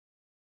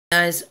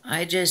Guys,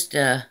 I just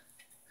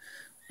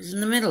was in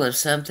the middle of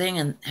something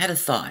and had a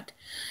thought.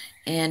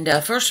 And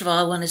first of all,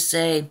 I want to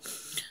say,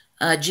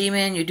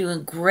 G-Man, you're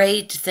doing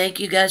great. Thank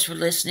you guys for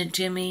listening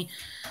to me.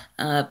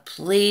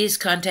 Please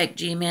contact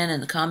G-Man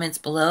in the comments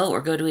below or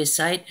go to his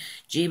site,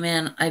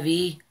 G-Man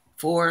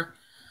IV4,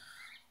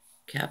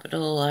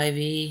 capital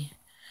IV.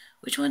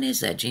 Which one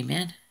is that,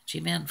 G-Man?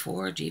 G-Man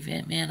 4,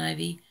 G-Man IV? I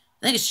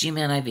think it's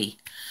G-Man IV.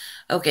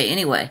 Okay,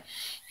 anyway.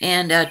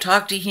 And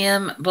talk to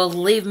him.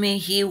 Believe me,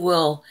 he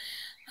will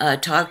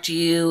talk to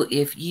you.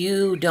 If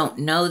you don't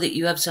know that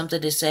you have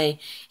something to say,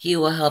 he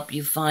will help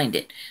you find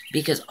it.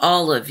 Because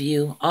all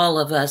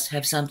of us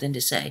have something to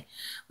say.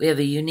 We have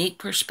a unique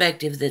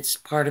perspective that's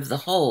part of the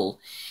whole.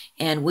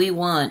 And we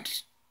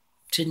want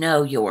to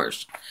know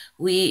yours.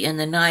 We in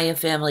the Naya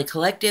Family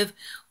Collective,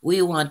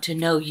 we want to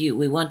know you.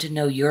 We want to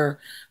know your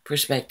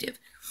perspective.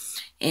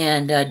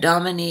 And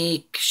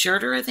Dominique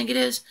Schurter, I think it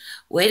is,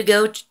 way to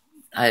go.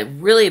 I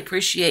really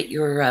appreciate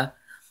your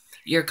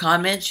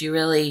comments. You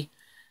really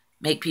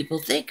make people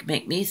think,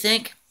 make me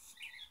think.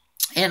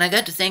 And I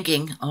got to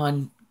thinking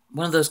on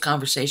one of those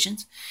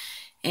conversations,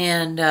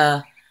 and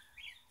I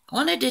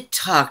wanted to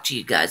talk to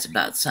you guys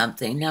about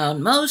something. Now,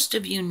 most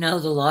of you know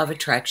the law of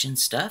attraction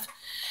stuff.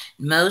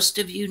 Most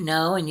of you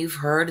know, and you've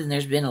heard, and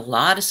there's been a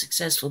lot of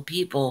successful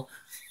people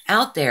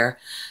out there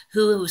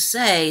who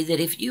say that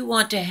if you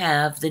want to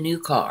have the new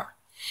car,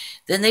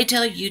 then they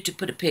tell you to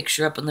put a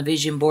picture up on the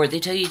vision board. They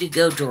tell you to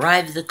go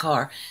drive the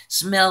car,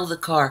 smell the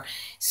car,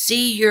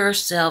 see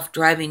yourself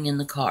driving in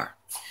the car.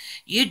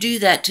 You do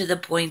that to the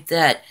point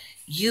that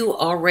you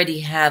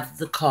already have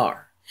the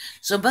car.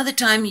 So by the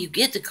time you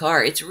get the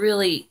car, it's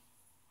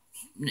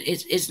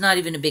not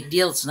even a big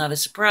deal. It's not a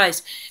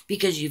surprise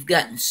because you've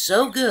gotten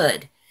so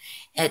good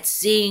at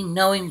seeing,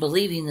 knowing,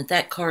 believing that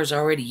that car is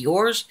already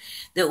yours,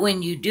 that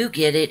when you do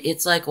get it,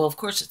 it's like, well, of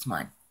course it's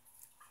mine.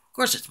 Of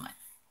course it's mine.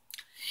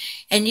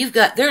 And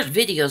there's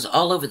videos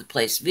all over the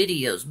place,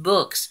 videos,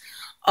 books,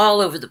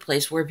 all over the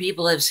place where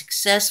people have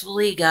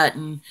successfully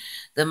gotten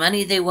the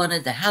money they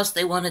wanted, the house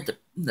they wanted,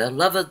 the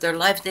love of their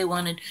life they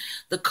wanted,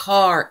 the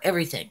car,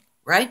 everything,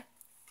 right?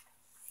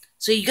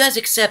 So you guys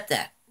accept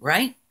that,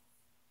 right?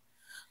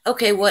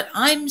 Okay, what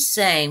I'm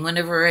saying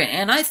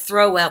and I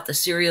throw out the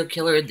serial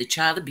killer and the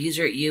child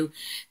abuser at you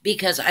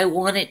because I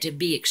want it to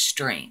be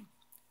extreme.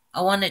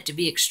 I want it to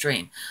be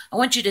extreme. I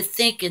want you to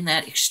think in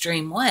that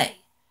extreme way.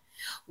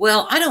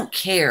 Well, I don't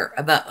care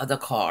about the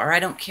car. I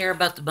don't care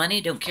about the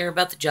money. Don't care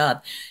about the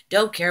job.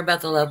 Don't care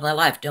about the love of my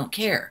life. Don't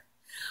care.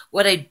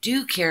 What I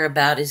do care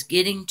about is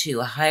getting to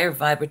a higher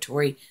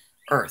vibratory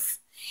earth.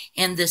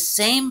 And the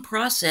same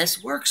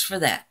process works for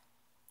that.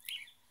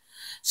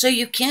 So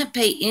you can't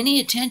pay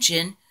any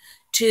attention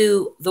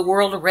to the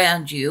world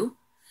around you,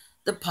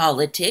 the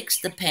politics,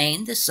 the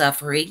pain, the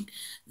suffering,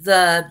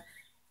 the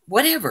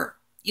whatever.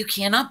 You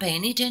cannot pay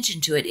any attention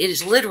to it. It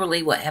is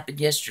literally what happened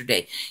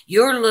yesterday.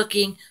 You're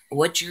looking at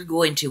what you're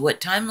going to, what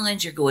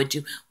timelines you're going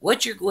to,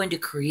 what you're going to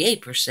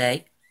create, per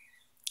se,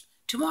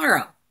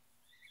 tomorrow.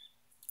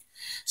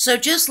 So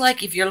just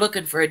like if you're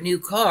looking for a new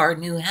car,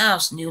 new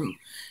house, new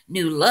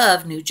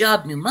love, new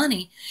job, new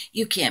money,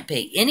 you can't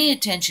pay any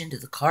attention to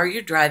the car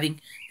you're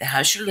driving, the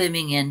house you're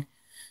living in,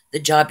 the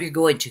job you're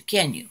going to,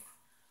 can you?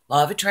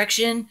 Law of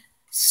attraction,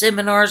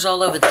 seminars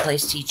all over the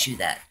place teach you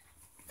that.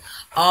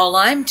 All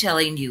I'm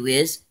telling you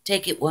is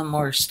take it one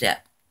more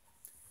step.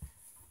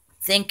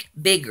 Think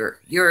bigger.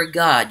 You're a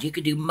god. You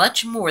could do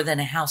much more than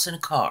a house and a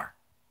car.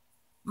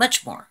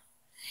 Much more.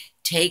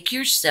 Take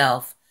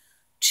yourself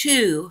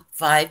to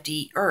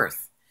 5D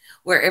Earth,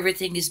 where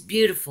everything is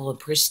beautiful and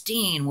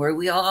pristine, where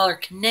we all are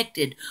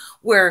connected,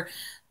 where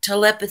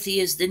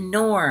telepathy is the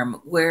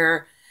norm,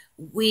 where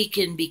we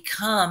can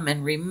become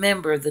and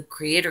remember the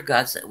creator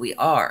gods that we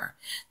are,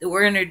 that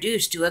we're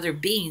introduced to other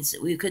beings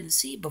that we couldn't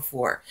see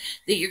before,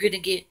 that you're going to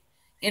get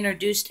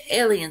introduced to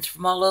aliens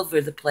from all over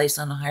the place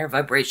on a higher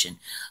vibration.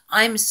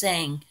 I'm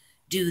saying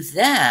do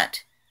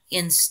that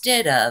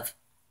instead of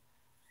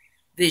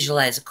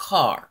visualize a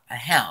car, a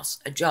house,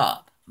 a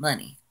job,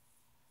 money.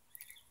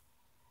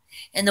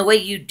 And the way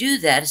you do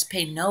that is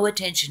pay no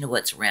attention to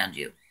what's around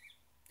you.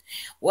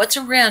 What's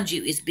around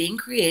you is being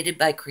created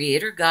by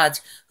creator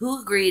gods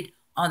who agreed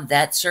on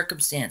that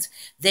circumstance.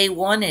 They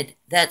wanted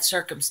that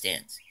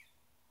circumstance.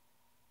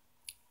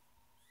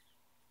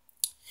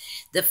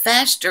 The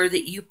faster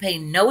that you pay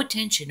no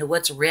attention to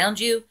what's around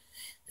you,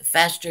 the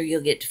faster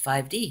you'll get to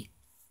 5D.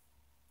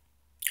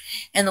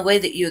 And the way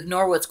that you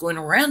ignore what's going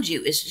around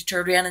you is to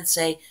turn around and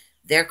say,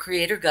 they're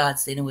creator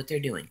gods, they know what they're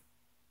doing.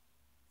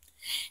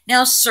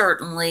 Now,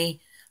 certainly,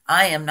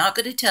 I am not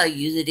going to tell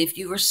you that if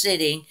you were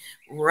sitting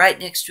right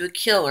next to a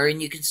killer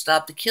and you can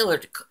stop the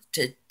killer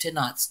to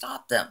not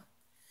stop them.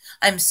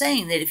 I'm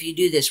saying that if you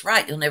do this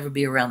right, you'll never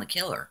be around the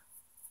killer.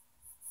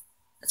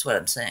 That's what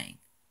I'm saying.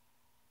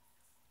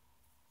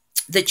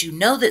 That you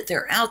know that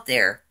they're out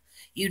there.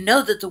 You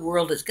know that the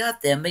world has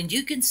got them, and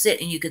you can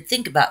sit and you can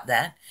think about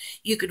that.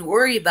 You can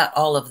worry about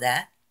all of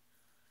that.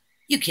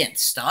 You can't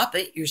stop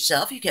it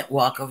yourself. You can't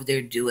walk over there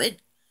and do it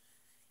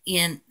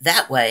in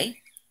that way.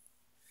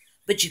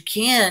 But you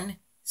can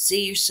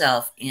see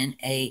yourself in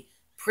a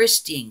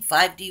pristine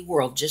 5D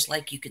world, just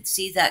like you could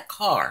see that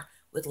car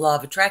with law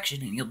of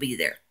attraction, and you'll be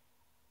there.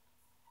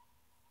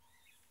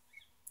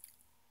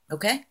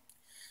 Okay?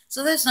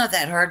 So that's not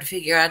that hard to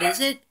figure out, is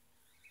it?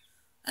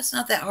 That's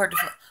not that hard to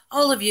find.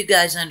 All of you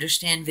guys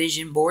understand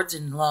vision boards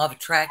and law of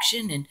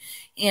attraction,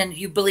 and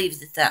you believe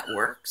that that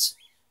works,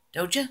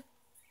 don't you?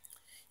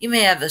 You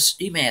may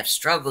have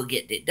struggled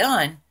getting it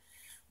done,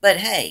 but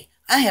hey,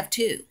 I have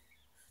too.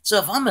 So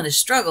if I'm going to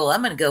struggle,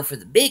 I'm going to go for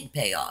the big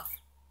payoff.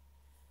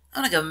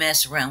 I'm going to go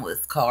mess around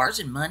with cars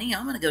and money.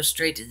 I'm going to go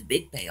straight to the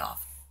big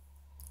payoff.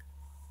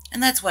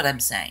 And that's what I'm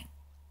saying,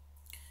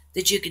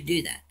 that you can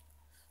do that.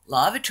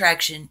 Law of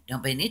attraction,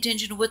 don't pay any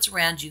attention to what's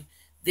around you.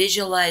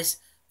 Visualize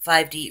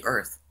 5D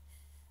Earth.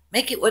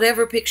 Make it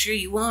whatever picture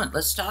you want.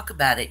 Let's talk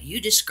about it. You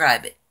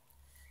describe it.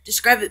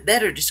 Describe it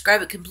better.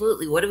 Describe it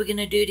completely. What are we going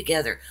to do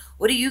together?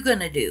 What are you going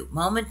to do?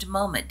 Moment to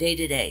moment, day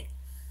to day.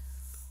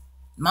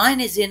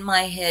 Mine is in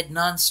my head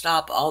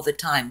nonstop all the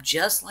time,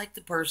 just like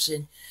the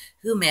person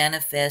who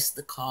manifests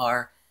the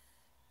car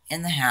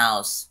and the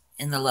house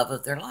and the love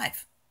of their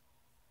life.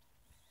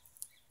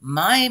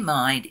 My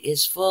mind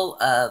is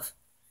full of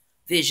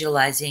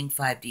visualizing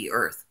 5D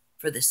Earth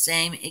for the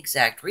same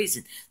exact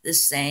reason. The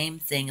same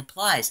thing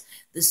applies.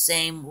 The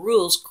same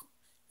rules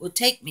will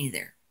take me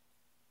there.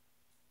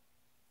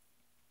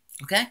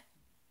 Okay?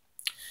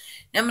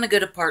 Now I'm going to go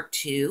to part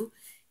 2,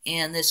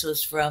 and this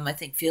was from, I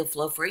think, Feel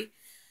Flow Free.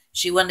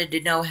 She wanted to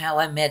know how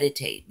I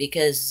meditate,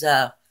 because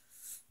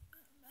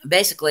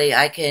basically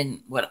I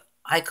can, what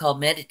I call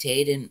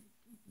meditate, and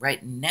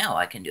right now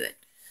I can do it.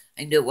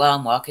 I can do it while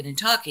I'm walking and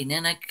talking,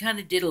 and I kind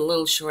of did a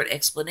little short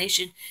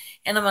explanation,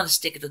 and I'm going to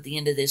stick it at the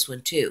end of this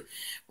one too.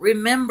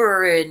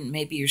 Remember, and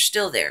maybe you're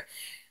still there,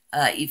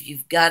 if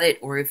you've got it,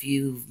 or if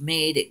you've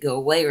made it go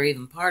away, or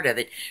even part of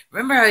it,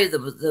 remember how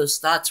those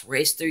thoughts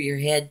race through your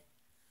head?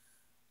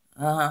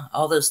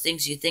 All those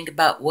things you think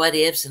about, what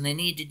ifs, and I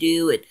need to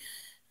do it,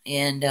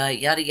 and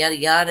yada, yada,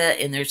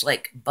 yada, and there's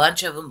like a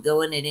bunch of them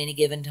going at any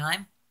given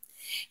time.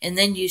 And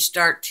then you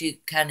start to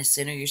kind of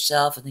center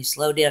yourself, and they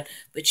slow down,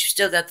 but you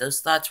still got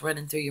those thoughts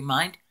running through your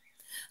mind.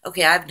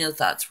 Okay, I have no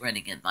thoughts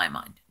running in my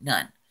mind.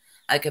 None.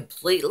 I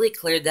completely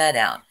cleared that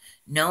out.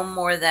 No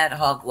more of that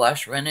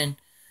hogwash running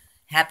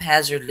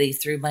haphazardly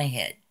through my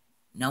head.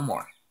 No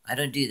more. I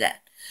don't do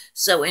that.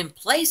 So in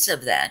place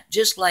of that,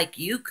 just like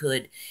you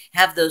could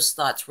have those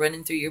thoughts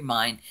running through your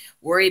mind,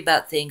 worry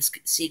about things,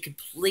 see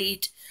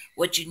complete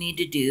what you need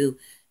to do,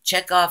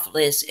 check off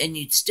lists, and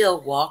you'd still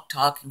walk,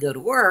 talk, and go to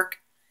work.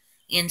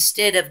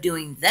 Instead of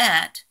doing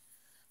that,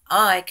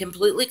 I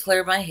completely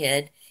clear my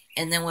head,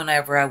 and then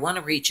whenever I want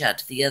to reach out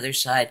to the other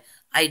side,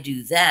 I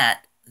do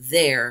that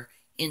there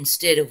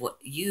instead of what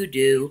you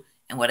do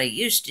and what I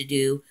used to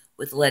do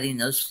with letting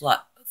those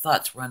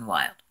thoughts run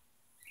wild.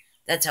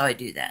 That's how I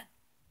do that.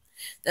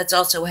 That's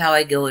also how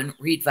I go and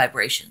read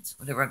vibrations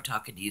whenever I'm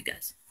talking to you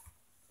guys.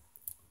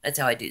 That's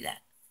how I do that.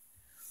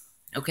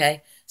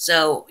 Okay?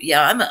 So,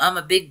 yeah, I'm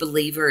a big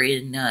believer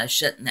in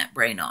shutting that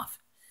brain off.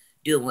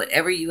 Doing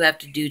whatever you have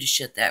to do to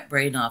shut that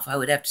brain off. I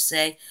would have to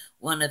say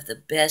one of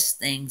the best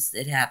things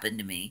that happened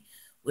to me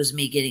was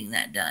me getting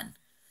that done.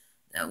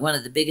 One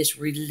of the biggest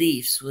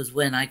reliefs was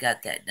when I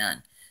got that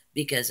done,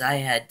 because I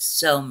had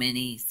so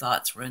many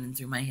thoughts running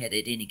through my head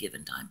at any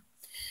given time.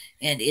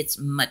 And it's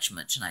much,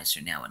 much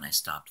nicer now when I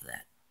stopped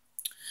that.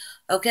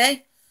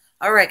 Okay?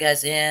 All right,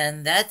 guys,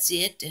 and that's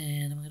it.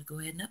 And I'm going to go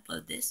ahead and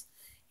upload this.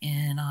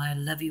 And I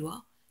love you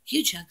all.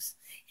 Huge hugs.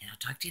 And I'll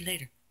talk to you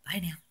later. Bye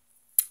now.